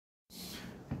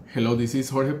Hello, this is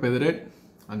Jorge Pedret,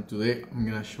 and today I'm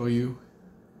gonna show you.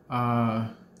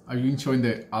 I've been showing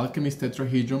the Alchemist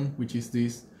Tetrahedron, which is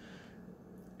this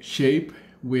shape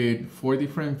with 4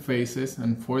 different faces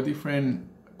and 4 different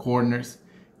corners.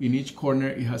 In each corner,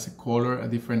 it has a color, a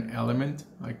different element.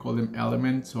 I call them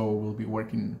elements, so we'll be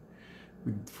working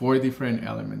with 4 different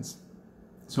elements.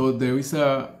 So there is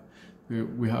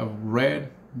we have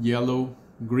red, yellow,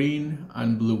 green,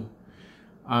 and blue,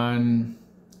 and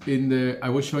I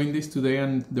was showing this today,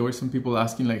 and there were some people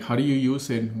asking like, how do you use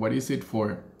it? What is it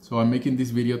for? So I'm making this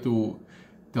video to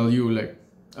tell you like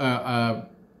a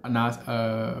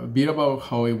bit about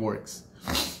how it works.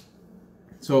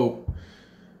 So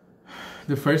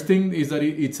the first thing is that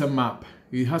it's a map.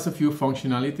 It has a few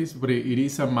functionalities, but it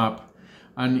is a map,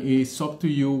 and it's up to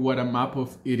you what a map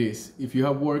of it is. If you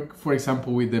have worked, for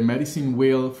example, with the medicine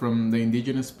wheel from the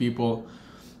indigenous people,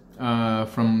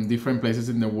 from different places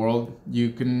in the world, you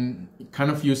can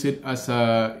kind of use it as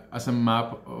a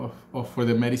map for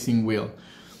the medicine wheel,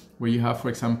 where you have, for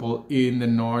example, in the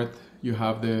north you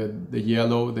have the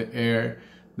yellow, the air,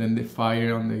 then the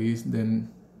fire on the east, then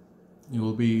it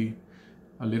will be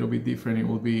a little bit different. It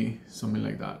will be something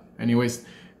like that. Anyways,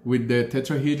 with the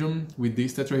tetrahedron, with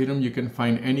this tetrahedron, you can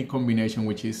find any combination,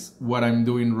 which is what I'm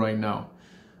doing right now.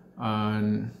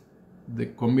 And the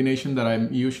combination that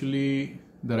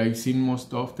I've seen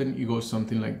most often, it goes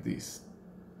something like this.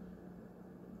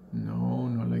 No,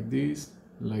 not like this,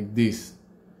 like this.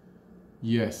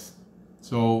 Yes.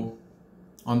 So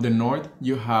on the north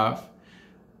you have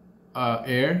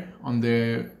air, on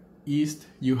the east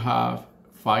you have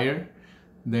fire,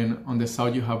 then on the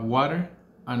south you have water,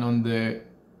 and on the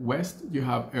west you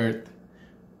have earth.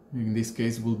 In this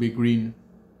case will be green.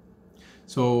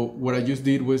 So what I just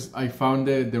did was I found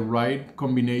the right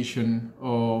combination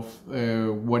of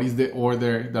what is the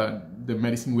order that the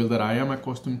medicine wheel that I am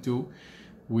accustomed to,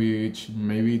 which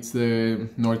maybe it's the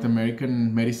North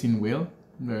American medicine wheel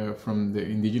from the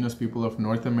indigenous people of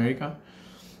North America.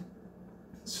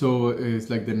 So it's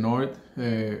like the north,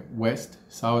 west,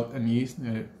 south, and east,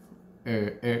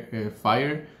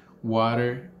 fire,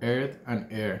 water, earth, and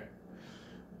air.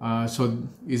 So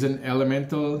it's an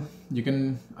elemental. You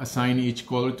can assign each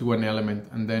color to an element,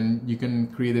 and then you can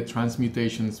create the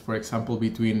transmutations, for example,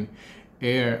 between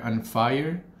air and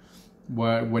fire,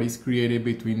 what is created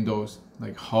between those,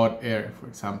 like hot air, for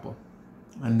example.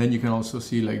 And then you can also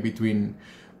see like between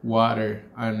water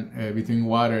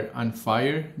and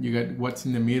fire, you get what's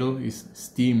in the middle is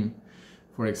steam,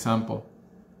 for example.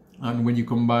 And when you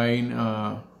combine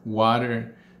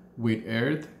water with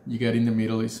earth, you get in the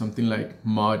middle is something like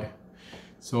mud.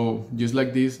 So just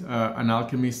like this, an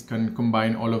alchemist can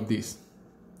combine all of this.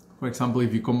 For example,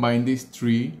 if you combine these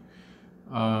 3,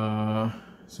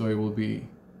 so it will be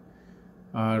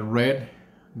red,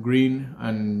 green,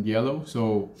 and yellow.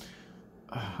 So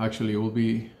actually it will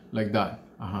be like that.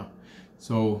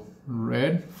 So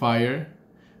red, fire,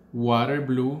 water,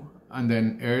 blue, and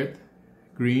then earth,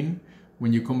 green.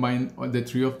 When you combine the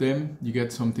 3 of them, you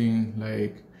get something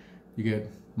like, you get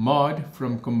mud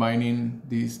from combining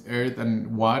this earth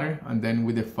and water, and then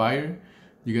with the fire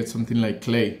you get something like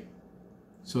clay.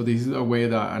 So this is a way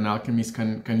that an alchemist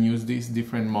can use these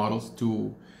different models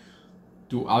to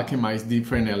alchemize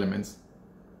different elements.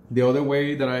 The other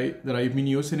way that I've been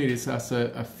using it is as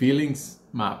a feelings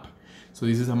map. So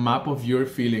this is a map of your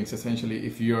feelings, essentially.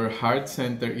 If your heart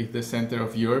center is the center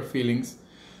of your feelings,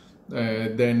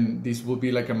 then this will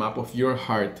be like a map of your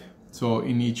heart. So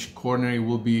in each corner it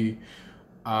will be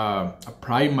a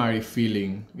primary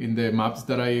feeling. In the maps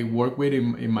that I work with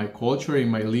in my culture, in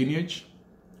my lineage,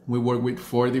 we work with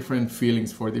 4 different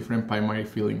feelings, 4 different primary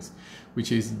feelings,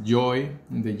 which is joy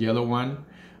in the yellow one,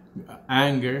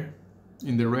 anger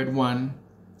in the red one,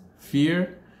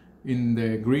 fear in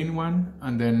the green one,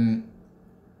 and then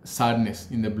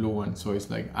sadness in the blue one. So it's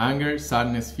like anger,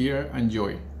 sadness, fear, and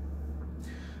joy.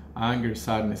 Anger,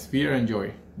 sadness, fear, and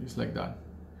joy, just like that.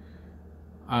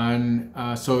 And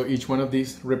so each one of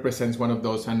these represents one of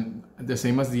those, and the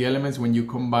same as the elements, when you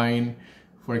combine,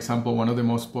 for example, one of the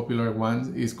most popular ones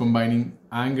is combining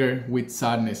anger with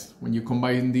sadness. When you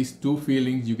combine these 2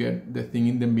 feelings, you get the thing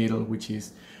in the middle, which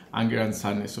is anger and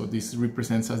sadness. So this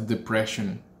represents as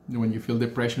depression. When you feel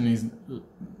depression is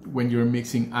when you're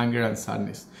mixing anger and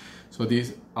sadness. So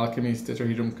this Alchemist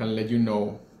Tetrahedron can let you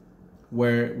know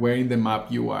where in the map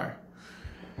you are.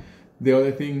 The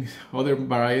other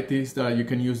varieties that you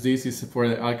can use this is for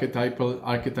the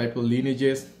archetypal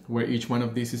lineages, where each one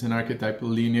of these is an archetypal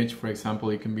lineage. For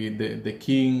example, it can be the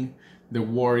king, the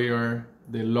warrior,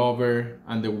 the lover,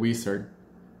 and the wizard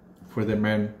for the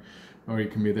men. Or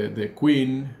it can be the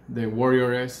queen, the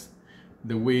warrioress,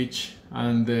 the witch,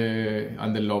 and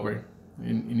the lover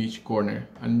in each corner.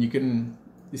 And you can,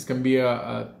 this can be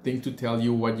a thing to tell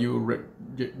you what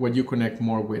you connect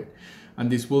more with. And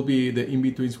this will be, the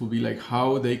in-betweens will be like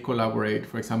how they collaborate.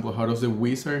 For example, how does the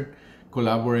wizard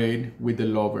collaborate with the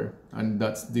lover? And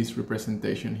that's this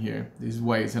representation here. This is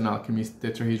why it's an alchemist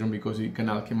tetrahedron, because you can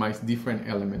alchemize different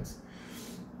elements.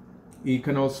 It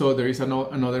can also, there is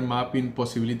another map in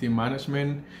possibility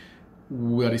management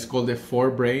that is called the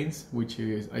 4 brains, which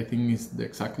is, I think is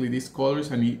exactly these colors.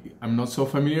 And I'm not so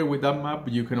familiar with that map,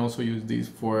 but you can also use this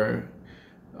for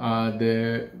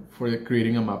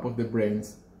creating a map of the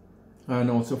brains.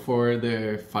 And also for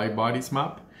the 5 bodies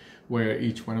map, where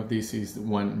each one of these is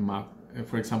one map.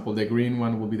 For example, the green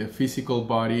one will be the physical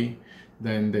body,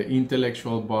 then the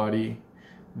intellectual body,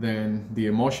 then the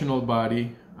emotional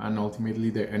body, and ultimately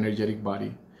the energetic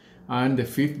body. And the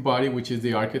 5th body, which is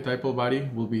the archetypal body,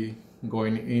 will be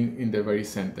going in the very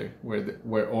center,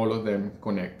 where all of them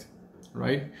connect,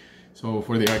 right? So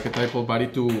for the archetypal body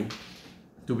to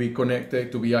be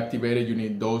connected, to be activated, you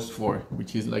need those 4,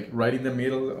 which is like right in the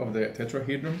middle of the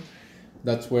tetrahedron.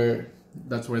 That's where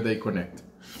they connect.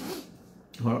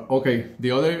 Okay,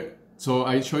 so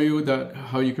I show you that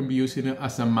how you can be using it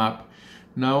as a map.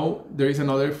 Now there is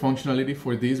another functionality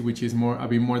for this, which is a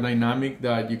bit more dynamic,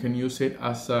 that you can use it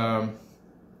as a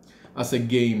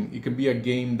game. It can be a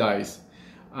game dice,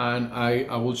 and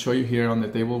I will show you here on the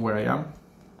table where I am.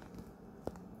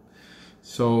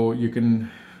 So you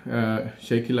can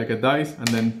shake it like a dice and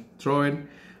then throw it,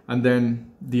 and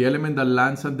then the element that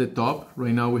lands at the top,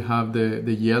 right now we have the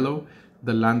yellow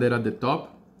that landed at the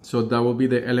top, so that will be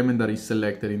the element that is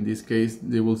selected. In this case,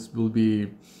 it will be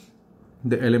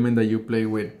the element that you play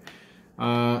with.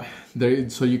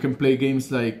 So you can play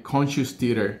games like conscious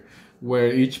theater,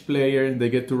 where each player, they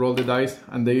get to roll the dice,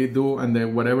 and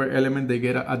then whatever element they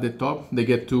get at the top, they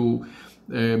get to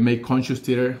make conscious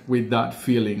theater with that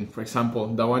feeling. For example,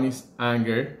 that one is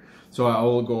anger, so I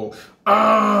will go,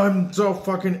 I'm so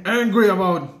fucking angry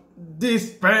about this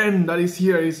pen that is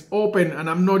here, is open and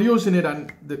I'm not using it,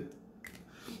 and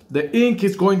the ink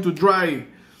is going to dry,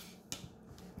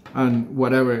 and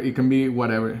whatever, it can be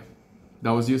whatever.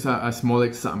 That was just a small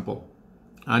example,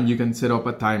 and you can set up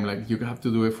a time, like you have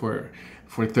to do it for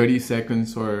 30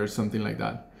 seconds or something like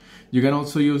that. You can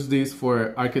also use this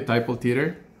for archetypal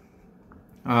theater.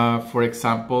 For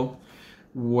example,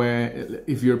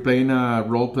 if you're playing a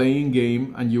role-playing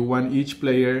game and you want each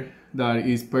person that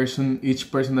is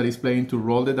playing to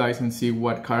roll the dice and see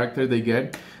what character they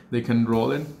get, they can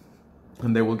roll it,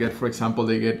 and they will get, for example,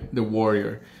 they get the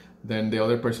warrior. Then the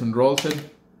other person rolls it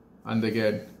and they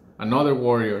get another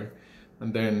warrior,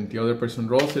 and then the other person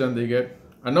rolls it and they get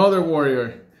another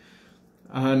warrior,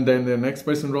 and then the next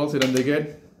person rolls it and they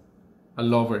get a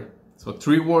lover. So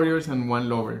 3 warriors and 1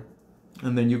 lover.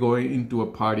 And then you go into a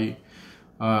party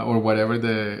or whatever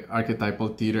the archetypal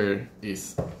theater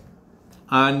is.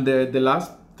 And the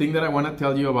last thing that I want to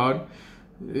tell you about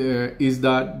is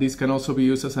that this can also be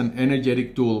used as an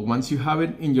energetic tool. Once you have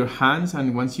it in your hands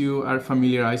and once you are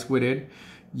familiarized with it,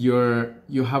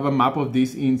 you have a map of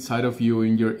this inside of you,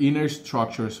 in your inner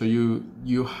structure. So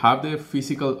you have the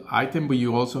physical item, but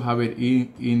you also have it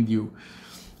in you,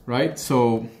 right?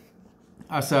 So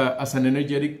as an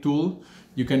energetic tool,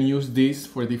 you can use this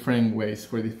for different ways,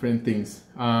 for different things.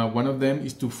 One of them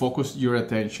is to focus your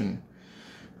attention.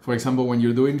 For example, when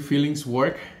you're doing feelings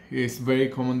work, it's very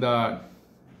common that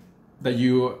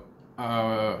you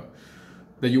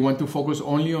want to focus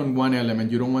only on one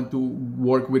element. You don't want to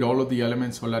work with all of the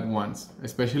elements all at once,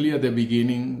 especially at the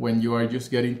beginning when you are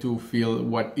just getting to feel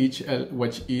what each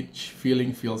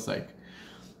feeling feels like.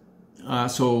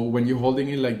 So when you're holding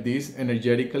it like this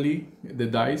energetically, the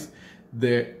dice,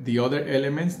 the other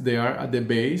elements, they are at the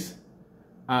base,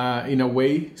 in a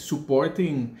way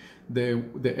supporting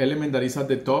the element that is at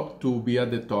the top to be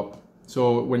at the top.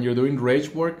 So when you're doing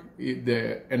rage work,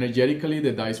 energetically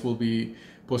the dice will be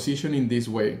positioned in this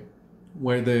way,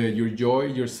 where your joy,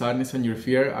 your sadness, and your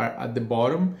fear are at the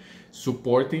bottom,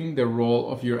 supporting the role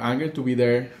of your anger to be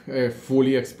there,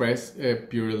 fully expressed,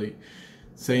 purely.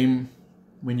 Same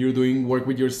when you're doing work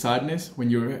with your sadness, when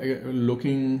you're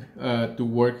looking to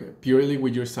work purely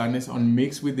with your sadness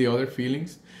unmixed with the other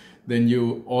feelings, then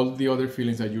all the other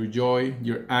feelings, like your joy,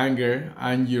 your anger,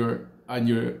 and your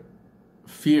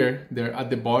fear, they're at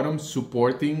the bottom,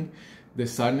 supporting the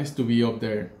sadness to be up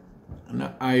there. And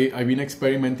I've been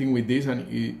experimenting with this, and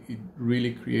it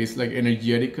really creates, like,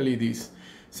 energetically this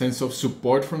sense of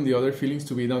support from the other feelings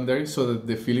to be down there, so that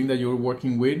the feeling that you're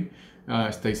working with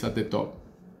stays at the top.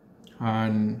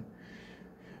 And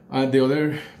the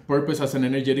other purpose as an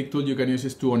energetic tool you can use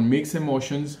is to unmix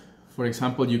emotions for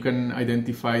example, you can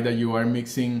identify that you are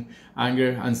mixing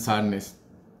anger and sadness.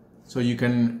 So you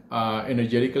can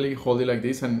energetically hold it like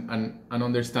this and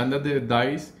understand that the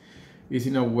dice is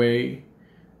in a way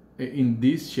in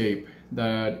this shape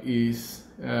that is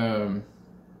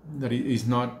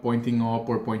not pointing up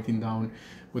or pointing down,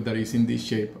 but that is in this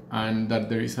shape, and that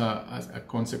there is a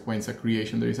consequence, a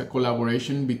creation. There is a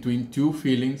collaboration between two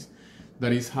feelings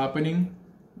that is happening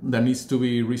that needs to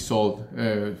be resolved.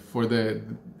 For the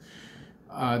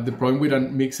problem with a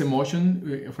mixed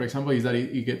emotion, for example, is that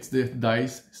it gets the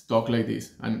dice stuck like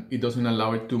this, and it doesn't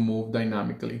allow it to move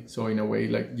dynamically. So in a way,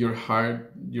 like your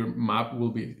heart, your map will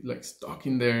be like stuck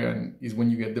in there, and is when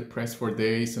you get depressed for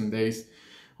days and days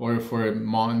or for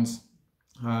months.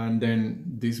 And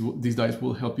then these dice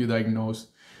will help you diagnose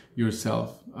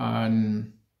yourself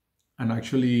and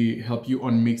actually help you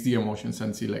unmix the emotions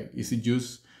and see, like, is it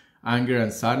just anger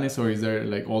and sadness, or is there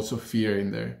like also fear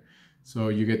in there? So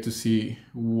you get to see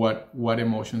what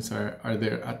emotions are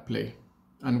there at play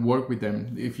and work with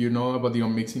them. If you know about the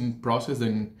unmixing process,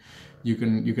 then you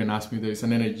can ask me. There is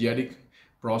an energetic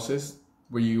process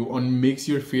where you unmix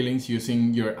your feelings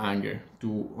using your anger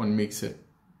to unmix it.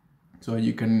 So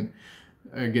you can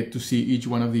get to see each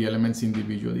one of the elements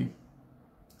individually.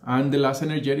 And the last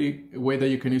energetic way that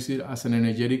you can use it as an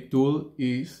energetic tool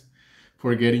is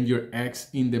for getting your X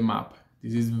in the map.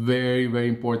 This is very, very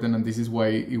important, and this is why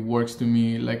it works to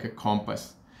me like a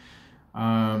compass.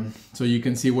 So you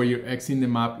can see where your X in the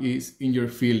map is in your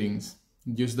feelings,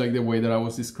 just like the way that I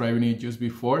was describing it just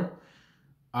before,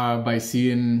 by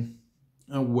seeing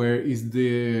where is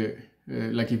the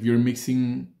like if you're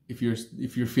mixing, if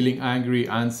you're feeling angry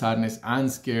and sadness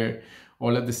and scared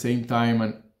all at the same time,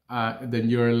 and then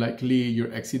you're likely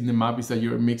your X in the map is that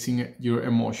you're mixing your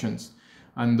emotions.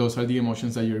 And those are the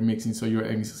emotions that you're mixing. So your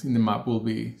X in the map will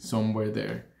be somewhere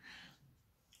there.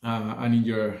 And in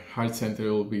your heart center,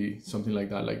 it will be something like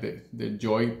that, like the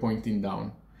joy pointing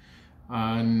down.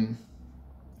 And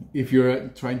if you're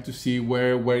trying to see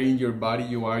where in your body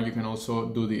you are, you can also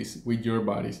do this with your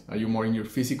bodies. Are you more in your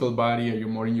physical body? Are you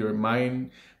more in your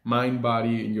mind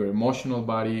body, in your emotional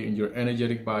body, in your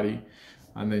energetic body?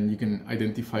 And then you can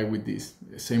identify with this.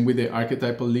 Same with the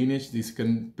archetypal lineage. This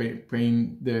can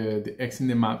paint the X in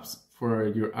the maps for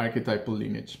your archetypal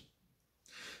lineage.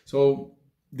 So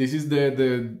this is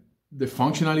the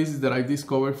functionalities that I've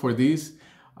discovered for this.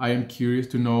 I am curious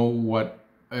to know what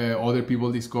other people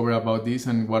discover about this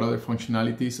and what other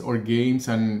functionalities or games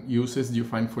and uses you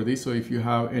find for this. So if you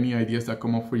have any ideas that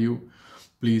come up for you,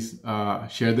 please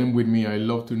share them with me. I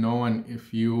love to know. And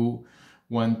if you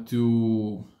want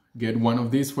to get one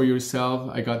of these for yourself,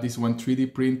 I got this one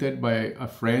 3D printed by a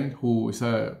friend who is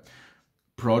a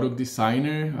product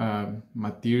designer,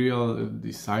 material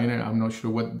designer. I'm not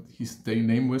sure what his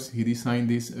name was. He designed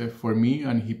this for me,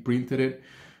 and he printed it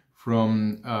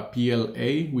from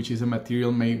PLA, which is a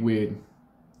material made with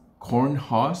corn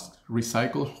husk,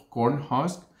 recycled corn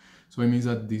husk. So it means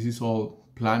that this is all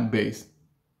plant-based.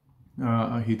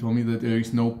 He told me that there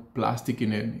is no plastic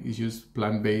in it. It's just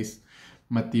plant-based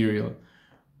material.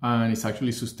 And it's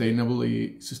actually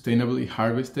sustainably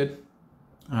harvested.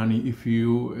 And if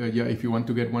you want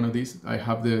to get one of these, I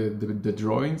have the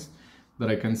drawings that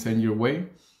I can send your way,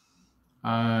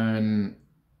 and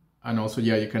also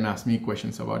you can ask me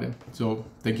questions about it. So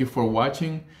thank you for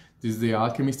watching. This is the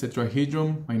Alchemist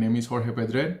Tetrahedron. My name is Jorge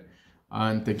Pedret,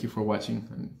 and thank you for watching.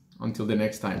 And until the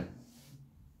next time.